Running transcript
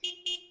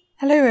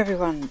Hello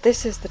everyone,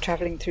 this is the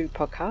Travelling Through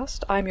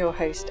podcast. I'm your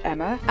host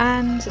Emma,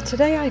 and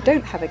today I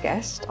don't have a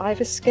guest.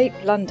 I've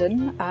escaped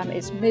London.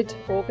 It's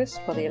mid-August,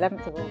 well the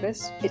 11th of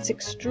August. It's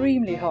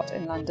extremely hot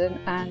in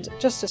London and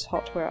just as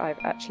hot where I've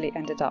actually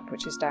ended up,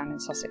 which is down in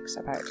Sussex,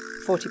 about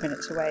 40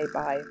 minutes away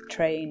by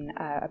train,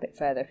 a bit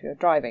further if you're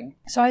driving.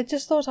 So I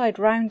just thought I'd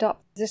round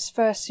up this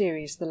first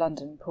series, The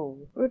London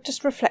Pool. We're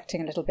just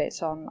reflecting a little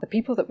bit on the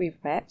people that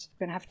we've met.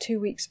 We're going to have 2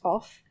 weeks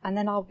off and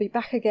then I'll be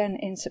back again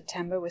in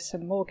September with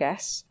some more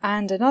guests.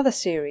 And another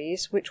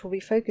series which will be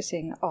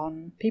focusing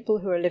on people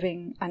who are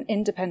living an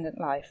independent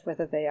life,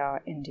 whether they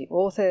are indie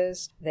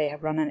authors, they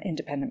have run an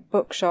independent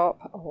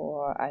bookshop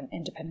or an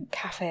independent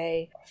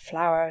cafe, a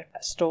flower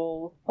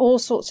stall, all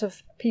sorts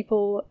of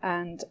people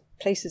and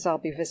places I'll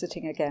be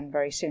visiting again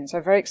very soon. So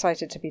I'm very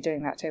excited to be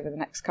doing that over the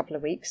next couple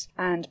of weeks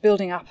and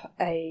building up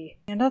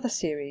another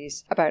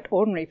series about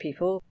ordinary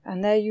people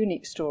and their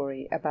unique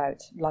story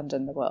about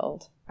London, the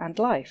world and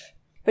life.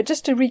 But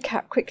just to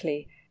recap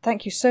quickly,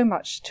 thank you so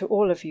much to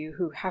all of you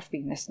who have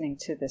been listening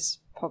to this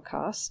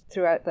podcast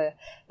throughout the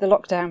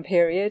lockdown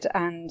period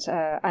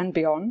and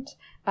beyond.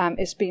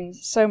 It's been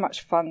so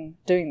much fun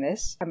doing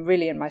this. I'm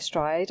really in my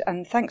stride.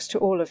 And thanks to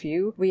all of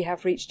you, we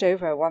have reached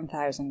over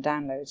 1,000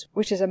 downloads,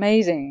 which is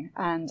amazing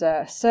and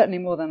certainly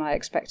more than I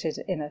expected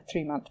in a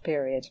 3-month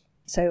period.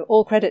 So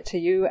all credit to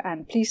you,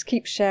 and please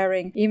keep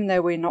sharing even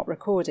though we're not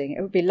recording.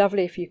 It would be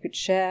lovely if you could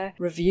share,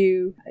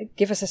 review,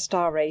 give us a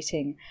star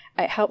rating.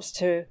 It helps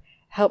the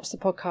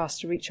podcast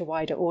to reach a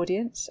wider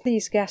audience.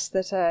 These guests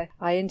that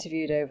I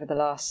interviewed over the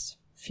last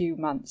few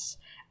months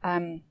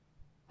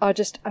are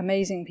just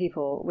amazing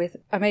people with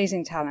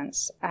amazing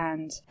talents,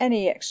 and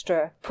any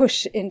extra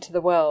push into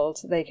the world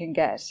they can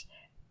get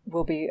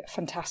will be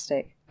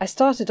fantastic. I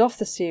started off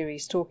the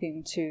series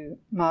talking to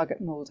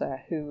Margaret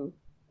Mulder, who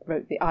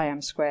wrote the I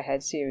Am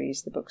Squarehead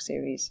series, the book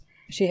series.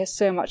 She has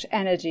so much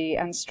energy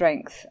and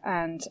strength,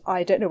 and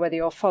I don't know whether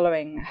you're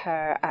following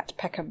her at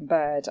Peckham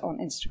Bird on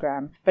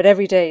Instagram, but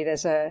every day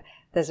there's a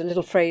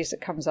little phrase that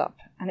comes up,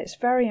 and it's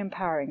very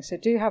empowering, so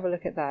do have a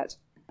look at that.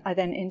 I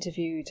then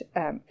interviewed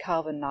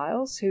Calvin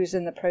Niles, who's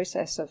in the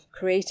process of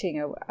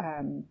creating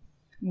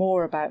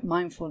more about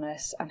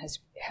mindfulness and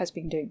has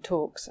been doing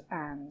talks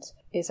and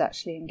is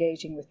actually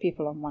engaging with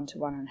people on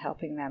one-to-one and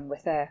helping them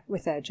with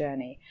their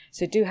journey.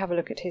 So do have a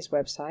look at his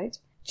website.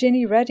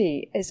 Ginny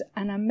Reddy is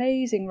an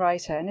amazing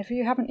writer, and if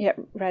you haven't yet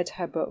read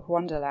her book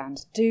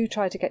Wonderland, do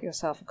try to get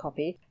yourself a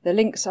copy. The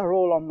links are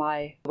all on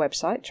my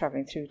website,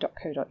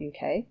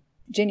 travellingthrough.co.uk.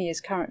 Ginny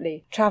is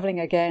currently travelling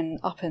again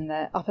up in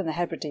the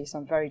Hebrides.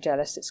 I'm very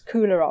jealous. It's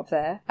cooler up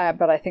there,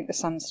 but I think the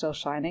sun's still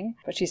shining.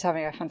 But she's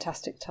having a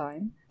fantastic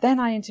time. Then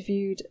I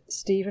interviewed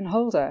Stephen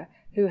Holder,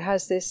 who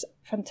has this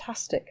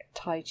fantastic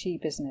Tai Chi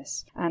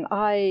business. And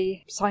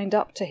I signed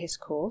up to his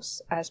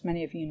course. As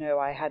many of you know,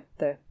 I had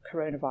the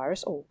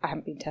coronavirus, or I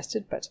haven't been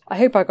tested, but I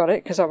hope I got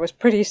it because I was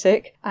pretty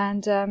sick.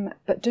 And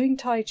but doing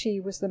Tai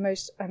Chi was the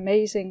most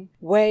amazing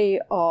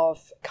way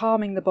of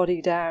calming the body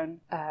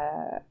down,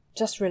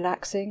 just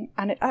relaxing,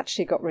 and it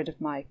actually got rid of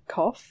my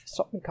cough,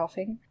 stopped me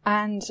coughing,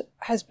 and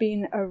has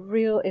been a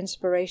real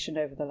inspiration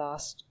over the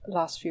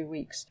last few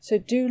weeks. So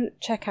do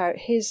check out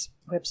his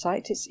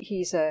website.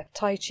 He's a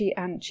Tai Chi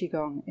and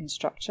Qigong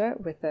instructor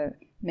with the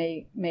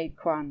Mei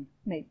Chuan,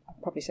 I'm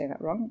probably saying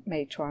that wrong,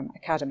 Mei Chuan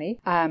Academy,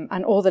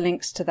 and all the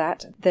links to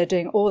that. They're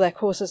doing all their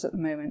courses at the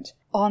moment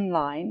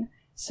online.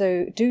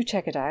 So do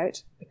check it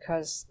out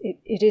because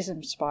it is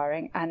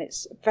inspiring and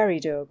it's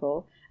very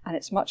doable. And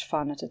it's much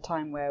fun at a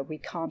time where we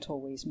can't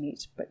always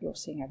meet, but you're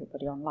seeing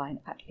everybody online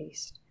at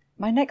least.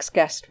 My next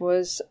guest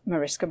was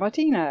Mariska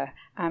Martina.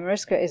 And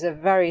Mariska is a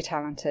very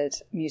talented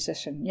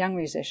musician, young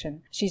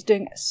musician. She's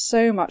doing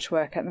so much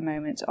work at the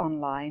moment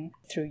online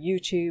through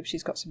YouTube.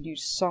 She's got some new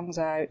songs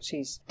out.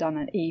 She's done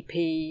an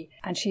EP.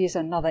 And she is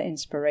another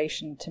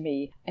inspiration to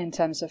me in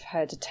terms of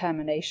her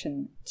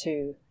determination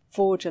to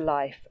forge a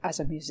life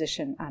as a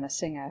musician and a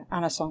singer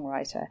and a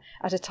songwriter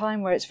at a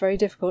time where it's very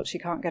difficult. She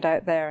can't get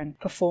out there and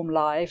perform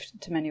live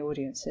to many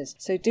audiences.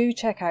 So do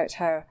check out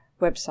her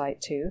website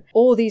too.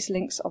 All these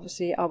links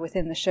obviously are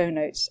within the show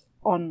notes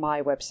on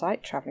my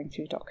website,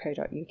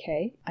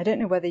 travellingthrough.co.uk. I don't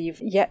know whether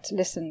you've yet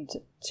listened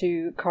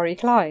to Corrie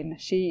Klein.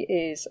 She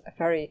is a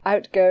very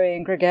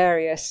outgoing,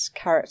 gregarious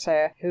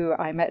character who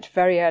I met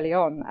very early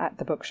on at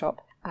the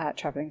bookshop,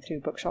 Travelling Through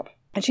Bookshop.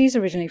 And she's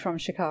originally from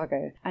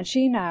Chicago, and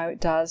she now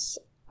does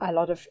a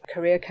lot of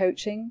career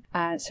coaching,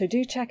 and so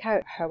do check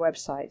out her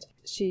website.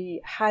 She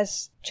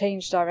has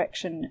changed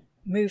direction,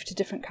 moved to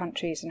different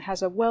countries, and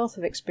has a wealth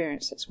of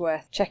experience that's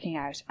worth checking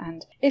out.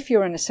 And if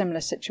you're in a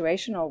similar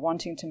situation or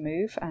wanting to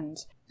move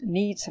and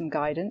need some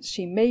guidance,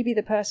 she may be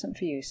the person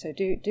for you. So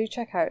do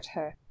check out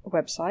her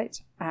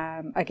website,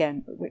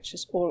 again, which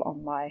is all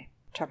on my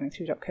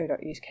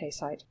travellingthrough.co.uk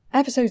site.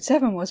 Episode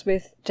 7 was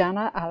with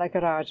Jana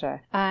Alagaraja,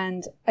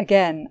 and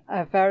again,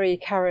 a very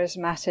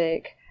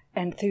charismatic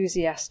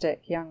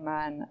enthusiastic young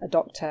man, a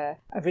doctor,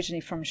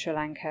 originally from Sri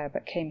Lanka,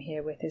 but came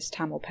here with his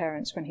Tamil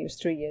parents when he was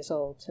 3 years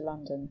old to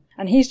London.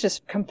 And he's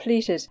just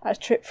completed a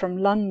trip from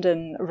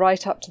London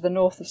right up to the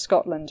north of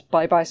Scotland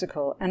by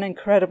bicycle, an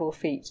incredible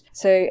feat.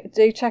 So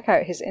do check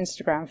out his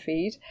Instagram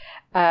feed.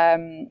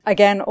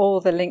 Again, all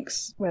the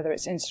links, whether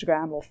it's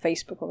Instagram or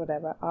Facebook or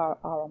whatever, are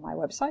on my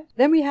website.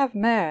 Then we have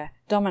Mare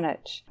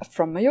Domenech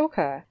from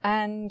Mallorca,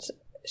 and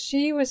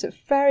she was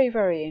very,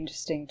 very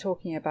interesting,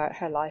 talking about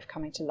her life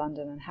coming to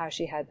London and how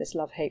she had this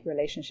love-hate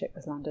relationship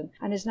with London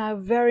and is now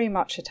very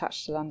much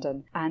attached to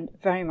London and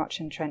very much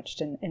entrenched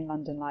in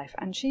London life.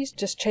 And she's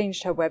just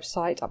changed her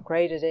website,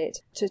 upgraded it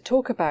to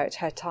talk about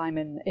her time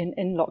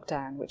in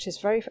lockdown, which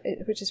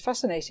is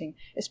fascinating,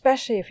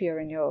 especially if you're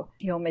in your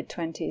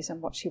mid-20s,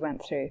 and what she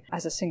went through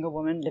as a single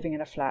woman living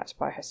in a flat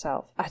by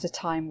herself at a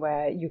time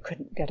where you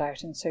couldn't get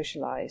out and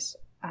socialise.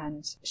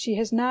 And she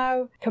has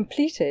now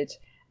completed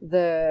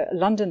the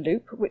London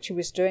Loop, which she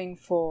was doing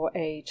for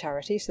a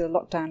charity. So the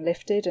lockdown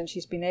lifted and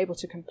she's been able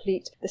to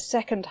complete the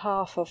second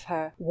half of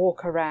her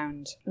walk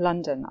around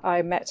London.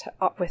 I met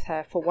up with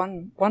her for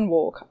one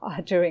walk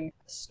during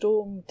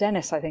Storm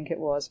Dennis, I think it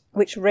was,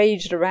 which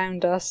raged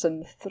around us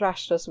and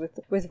thrashed us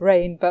with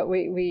rain, but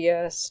we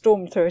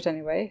stormed through it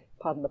anyway.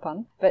 Pardon the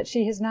pun. But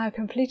she has now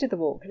completed the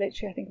walk,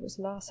 literally I think it was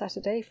last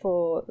Saturday,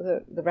 for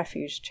the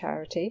Refuge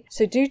charity.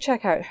 So do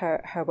check out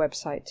her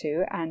website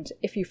too, and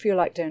if you feel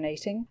like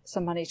donating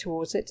some money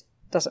towards it,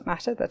 doesn't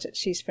matter that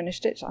she's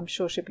finished it. I'm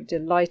sure she'll be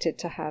delighted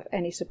to have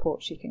any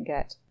support she can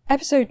get.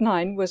 Episode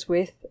 9 was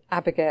with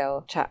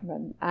Abigail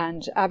Chapman,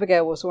 and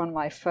Abigail was one of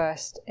my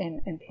first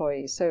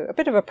employees, so a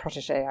bit of a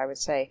protege, I would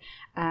say.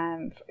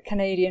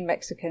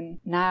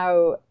 Canadian-Mexican,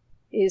 now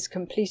is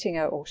completing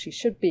or she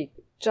should be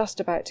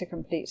just about to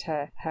complete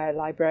her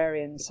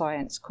librarian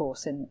science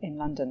course in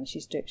London. She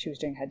was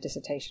doing her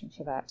dissertation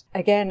for that.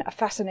 Again, a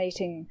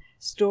fascinating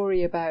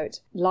story about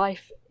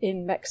life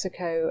in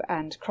Mexico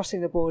and crossing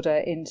the border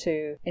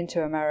into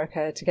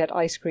America to get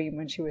ice cream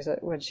when she was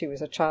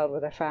a child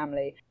with her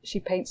family. She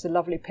paints a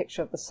lovely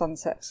picture of the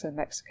sunsets in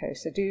Mexico.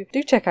 So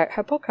do check out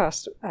her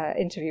podcast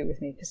interview with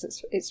me,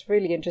 because it's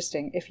really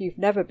interesting if you've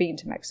never been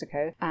to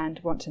Mexico and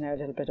want to know a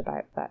little bit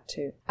about that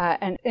too.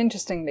 And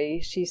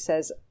interestingly, she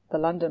says the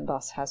London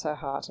bus has her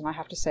heart, and I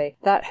have to say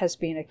that has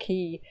been a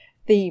key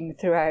theme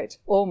throughout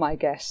all my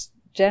guests.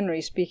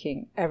 Generally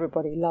speaking,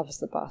 everybody loves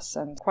the bus,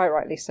 and quite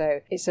rightly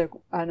so. It's an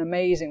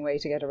amazing way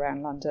to get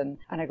around London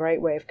and a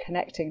great way of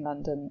connecting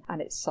London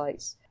and its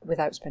sights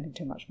without spending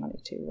too much money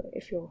too,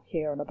 if you're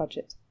here on a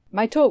budget.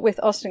 My talk with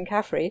Austin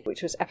Caffrey,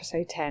 which was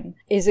episode 10,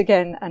 is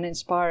again an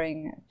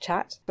inspiring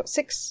chat. Got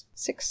six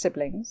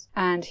siblings,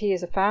 and he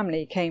as a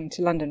family came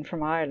to London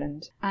from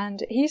Ireland,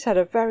 and he's had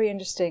a very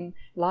interesting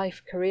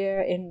life career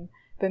in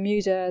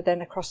Bermuda,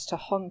 then across to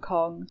Hong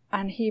Kong,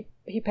 and he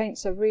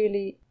paints a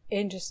really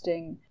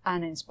interesting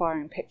and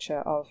inspiring picture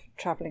of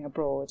travelling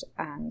abroad,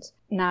 and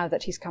now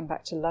that he's come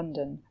back to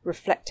London,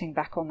 reflecting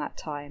back on that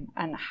time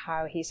and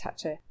how he's had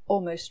to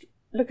almost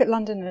look at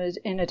London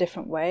in a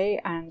different way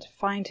and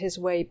find his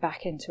way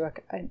back into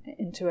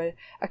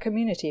a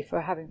community,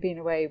 for having been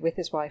away with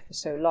his wife for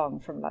so long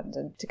from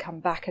London. To come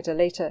back at a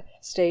later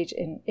stage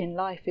in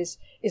life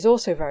is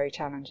also very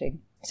challenging.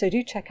 So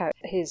do check out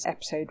his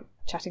episode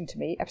chatting to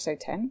me,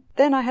 episode 10.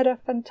 Then I had a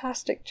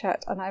fantastic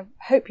chat, and I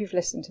hope you've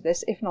listened to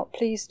this. If not,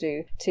 please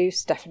do, to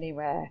Stephanie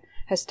Ware.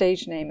 Her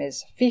stage name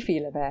is Fifi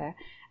LeVere,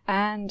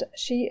 and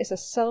she is a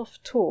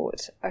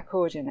self-taught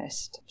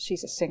accordionist.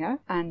 She's a singer,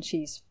 and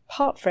she's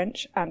part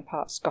French and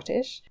part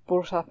Scottish,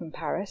 brought up in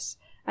Paris,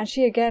 and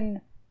she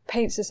again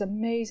paints this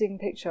amazing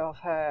picture of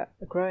her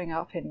growing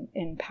up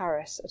in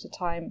Paris at a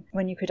time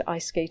when you could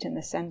ice skate in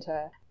the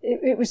centre.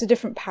 It was a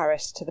different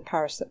Paris to the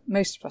Paris that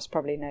most of us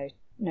probably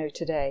know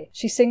today.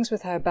 She sings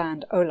with her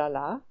band Oh La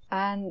La,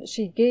 and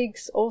she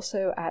gigs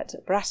also at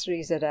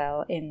Brasserie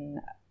Zedel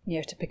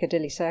near to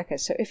Piccadilly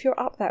Circus. So if you're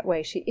up that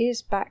way, she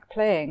is back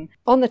playing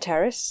on the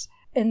terrace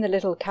in the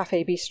little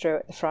cafe bistro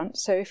at the front.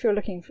 So if you're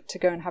looking to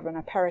go and have an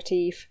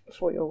aperitif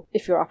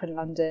if you're up in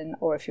London,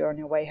 or if you're on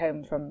your way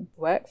home from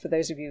work, for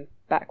those of you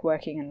back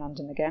working in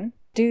London again,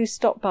 do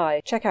stop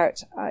by. Check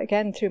out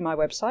again through my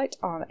website.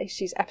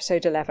 She's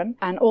episode 11,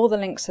 and all the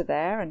links are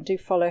there, and do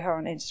follow her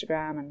on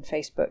Instagram and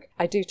Facebook.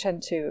 I do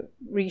tend to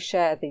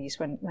reshare these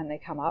when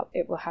they come up.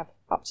 It will have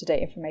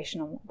up-to-date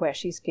information on where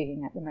she's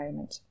gigging at the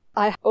moment.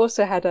 I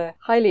also had a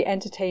highly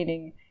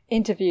entertaining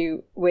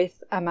interview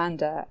with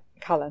Amanda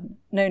Cullen,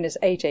 known as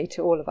AJ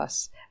to all of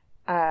us.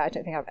 I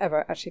don't think I've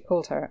ever actually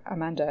called her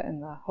Amanda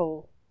in the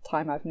whole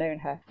time I've known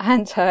her.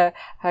 And her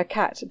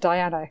cat,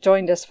 Diana,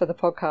 joined us for the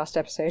podcast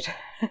episode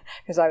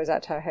because I was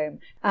at her home.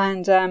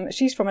 And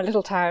she's from a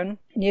little town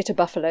near to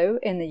Buffalo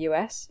in the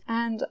US.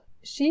 And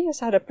she has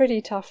had a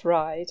pretty tough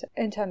ride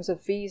in terms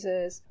of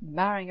visas,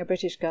 marrying a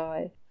British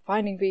guy,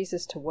 finding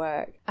visas to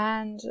work.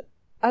 And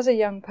as a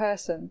young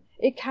person,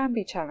 it can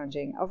be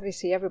challenging.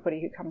 Obviously,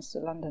 everybody who comes to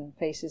London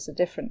faces a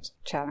different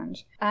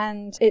challenge.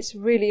 And it's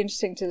really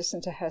interesting to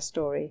listen to her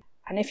story.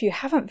 And if you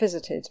haven't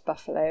visited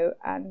Buffalo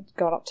and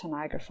gone up to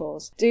Niagara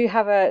Falls, do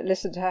have a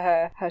listen to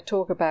her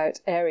talk about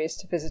areas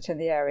to visit in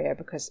the area,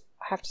 because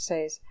I have to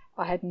say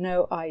I had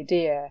no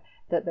idea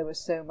that there was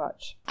so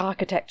much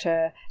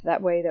architecture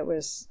that way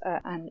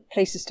and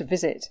places to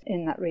visit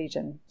in that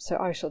region. So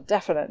I shall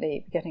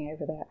definitely be getting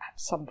over there at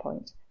some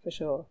point, for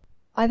sure.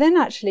 I then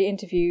actually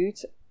interviewed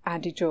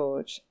Andy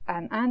George,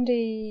 and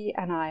Andy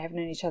and I have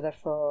known each other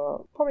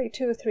for probably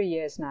 2 or 3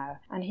 years now,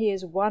 and he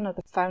is one of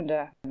the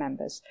founder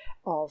members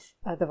of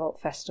the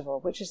Vault Festival,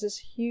 which is this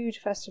huge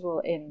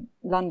festival in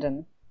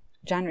London,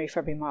 January,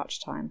 February, March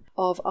time,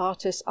 of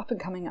artists,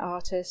 up-and-coming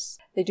artists.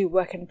 They do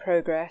work in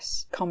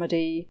progress,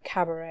 comedy,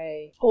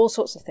 cabaret, all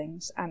sorts of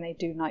things, and they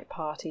do night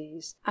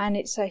parties. And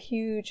it's a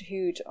huge,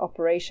 huge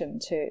operation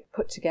to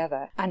put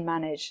together and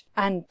manage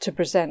and to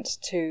present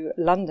to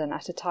London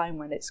at a time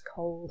when it's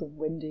cold and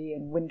windy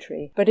and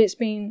wintry. But it's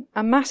been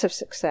a massive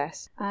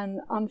success, and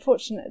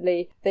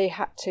unfortunately they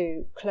had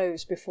to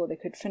close before they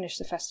could finish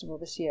the festival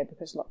this year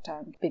because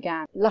lockdown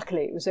began.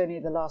 Luckily it was only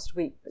the last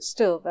week, but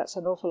still that's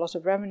an awful lot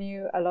of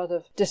revenue, a lot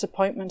of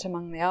disappointment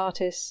among the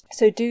artists.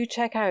 So do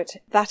check out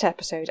that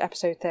episode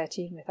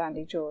 13 with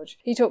Andy George.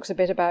 He talks a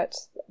bit about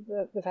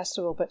the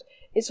festival, but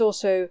it's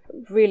also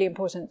really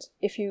important,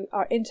 if you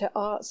are into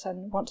arts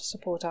and want to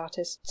support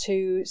artists,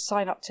 to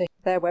sign up to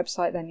their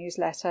website, their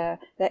newsletter,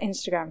 their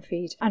Instagram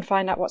feed, and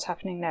find out what's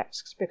happening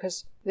next,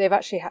 because they've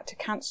actually had to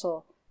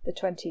cancel the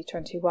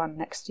 2021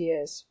 next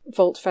year's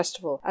Vault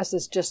Festival, as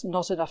there's just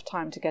not enough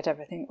time to get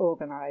everything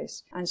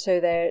organised. And so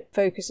their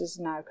focus is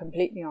now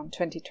completely on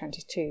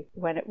 2022,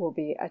 when it will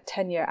be a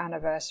 10-year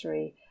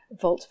anniversary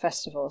Vault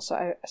Festival. So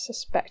I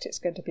suspect it's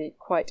going to be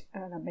quite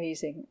an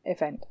amazing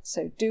event.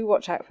 So do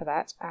watch out for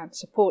that and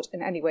support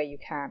in any way you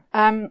can.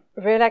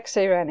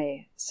 Relaxé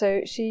Rennie.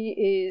 So she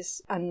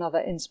is another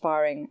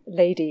inspiring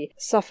lady,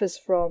 suffers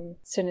from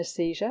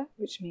synesthesia,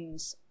 which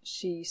means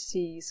she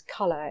sees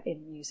colour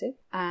in music,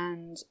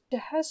 and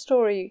her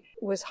story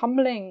was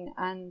humbling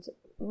and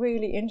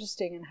really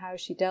interesting in how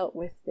she dealt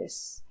with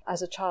this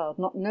as a child,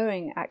 not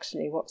knowing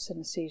actually what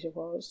synesthesia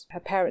was. Her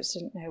parents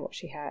didn't know what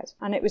she had,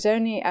 and it was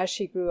only as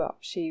she grew up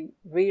she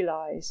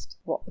realised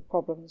what the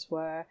problems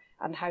were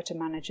and how to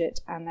manage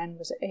it, and then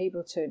was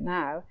able to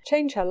now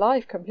change her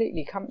life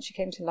completely. She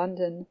came to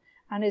London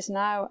and is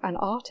now an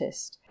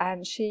artist,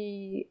 and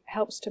she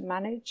helps to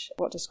manage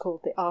what is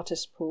called the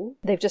artist pool.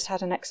 They've just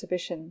had an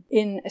exhibition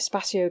in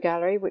Espacio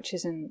Gallery, which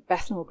is in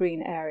Bethnal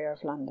Green area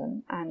of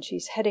London, and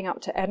she's heading up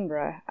to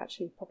Edinburgh,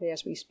 actually probably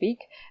as we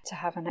speak, to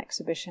have an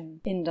exhibition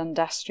in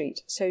Dundas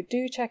Street. So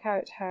do check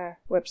out her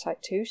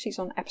website too. She's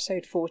on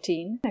episode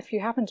 14. If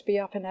you happen to be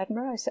up in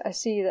Edinburgh, I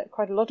see that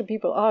quite a lot of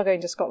people are going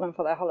to Scotland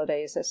for their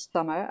holidays this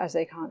summer, as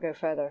they can't go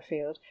further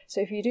afield.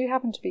 So if you do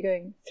happen to be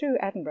going through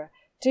Edinburgh,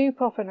 do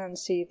pop in and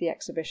see the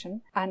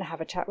exhibition and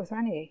have a chat with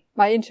Rennie.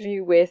 My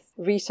interview with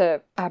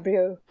Rita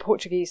Abreu,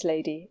 Portuguese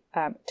lady,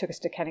 took us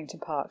to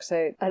Kennington Park.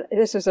 So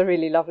this was a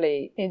really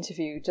lovely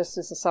interview. Just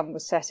as the sun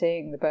was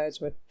setting, the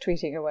birds were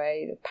tweeting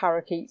away. The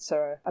parakeets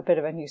are a bit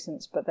of a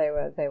nuisance, but they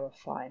were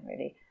fine,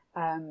 really.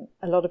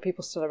 A lot of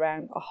people still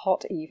around, a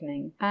hot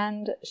evening.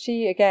 And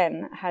she,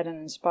 again, had an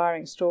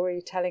inspiring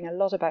story, telling a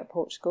lot about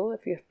Portugal.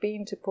 If you've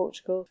been to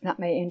Portugal, that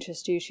may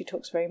interest you. She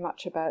talks very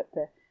much about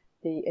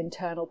the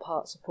internal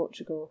parts of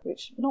Portugal,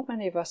 which not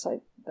many of us,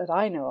 that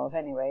I know of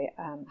anyway,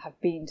 have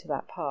been to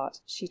that part.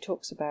 She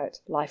talks about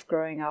life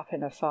growing up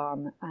in a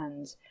farm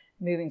and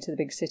moving to the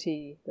big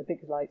city, the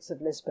big lights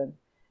of Lisbon,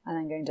 and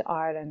then going to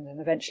Ireland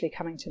and eventually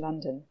coming to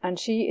London. And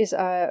she is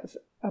a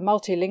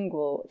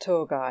multilingual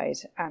tour guide,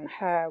 and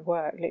her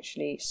work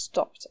literally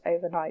stopped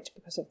overnight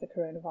because of the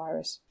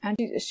coronavirus. And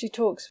she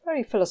talks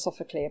very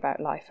philosophically about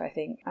life, I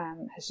think,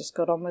 has just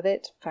got on with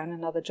it, found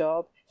another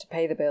job to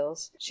pay the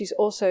bills. She's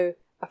also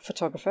a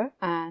photographer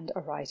and a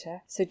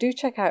writer, so do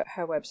check out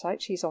her website.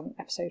 She's on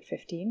episode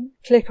 15.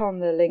 Click on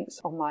the links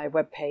on my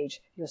webpage.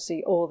 You'll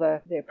see all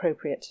the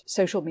appropriate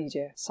social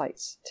media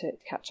sites to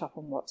catch up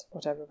on what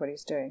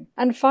everybody's doing.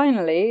 And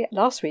finally,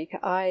 last week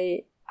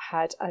I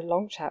had a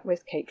long chat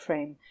with Kate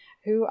Frame,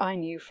 who I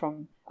knew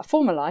from a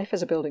former life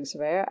as a building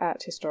surveyor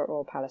at Historic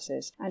Royal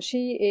Palaces. And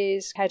she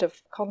is head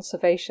of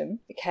conservation,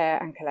 care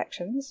and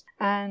collections.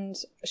 And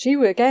she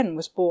again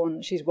was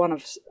born, she's one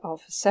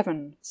of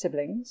 7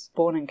 siblings,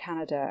 born in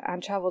Canada,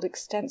 and travelled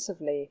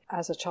extensively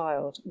as a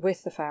child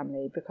with the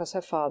family because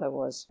her father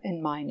was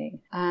in mining.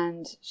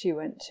 And she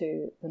went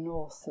to the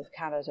north of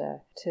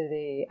Canada, to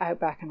the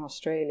outback in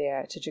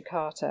Australia, to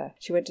Jakarta.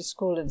 She went to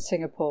school in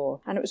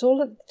Singapore. And it was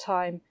all at the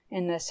time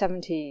in the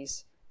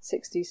 70s,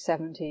 60s,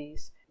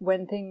 70s,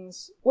 when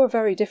things were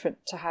very different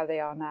to how they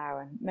are now,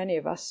 and many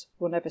of us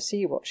will never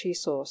see what she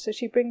saw. So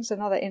she brings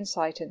another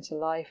insight into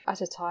life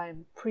at a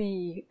time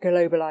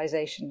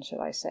pre-globalization, shall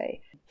I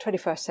say,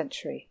 21st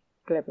century.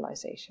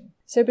 globalisation.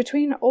 So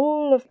between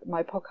all of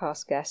my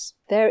podcast guests,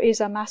 there is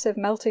a massive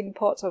melting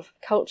pot of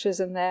cultures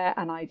in there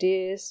and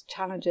ideas,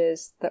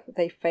 challenges that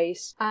they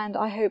face, and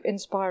I hope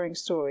inspiring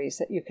stories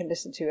that you can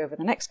listen to over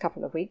the next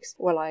couple of weeks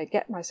while I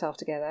get myself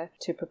together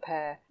to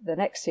prepare the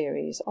next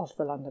series of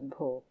the London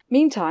Pool.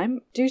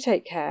 Meantime, do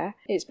take care.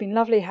 It's been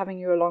lovely having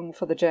you along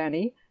for the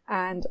journey,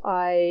 and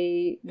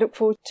I look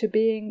forward to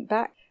being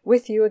back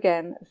with you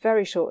again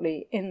very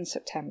shortly in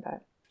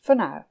September. For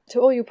now, to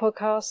all you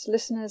podcast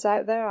listeners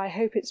out there, I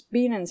hope it's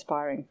been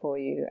inspiring for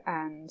you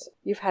and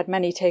you've had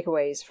many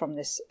takeaways from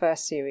this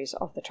first series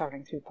of the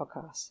Travelling Through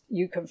podcast.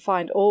 You can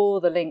find all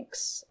the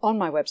links on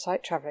my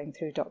website,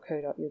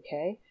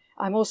 travellingthrough.co.uk.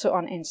 I'm also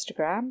on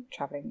Instagram,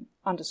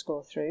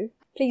 travelling_through.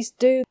 Please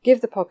do give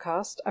the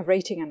podcast a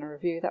rating and a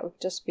review. That would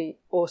just be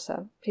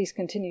awesome. Please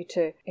continue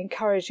to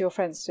encourage your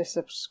friends to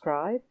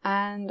subscribe.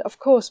 And of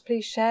course,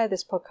 please share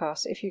this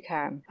podcast if you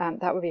can.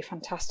 That would be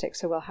fantastic.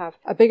 So we'll have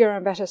a bigger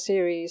and better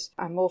series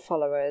and more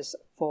followers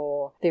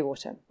for the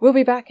autumn. We'll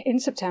be back in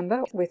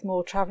September with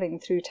more travelling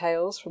through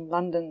tales from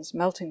London's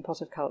melting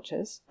pot of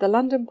cultures. The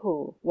London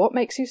Pool, what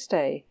makes you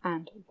stay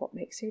and what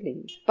makes you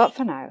leave. But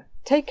for now,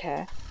 take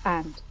care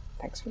and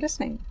thanks for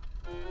listening.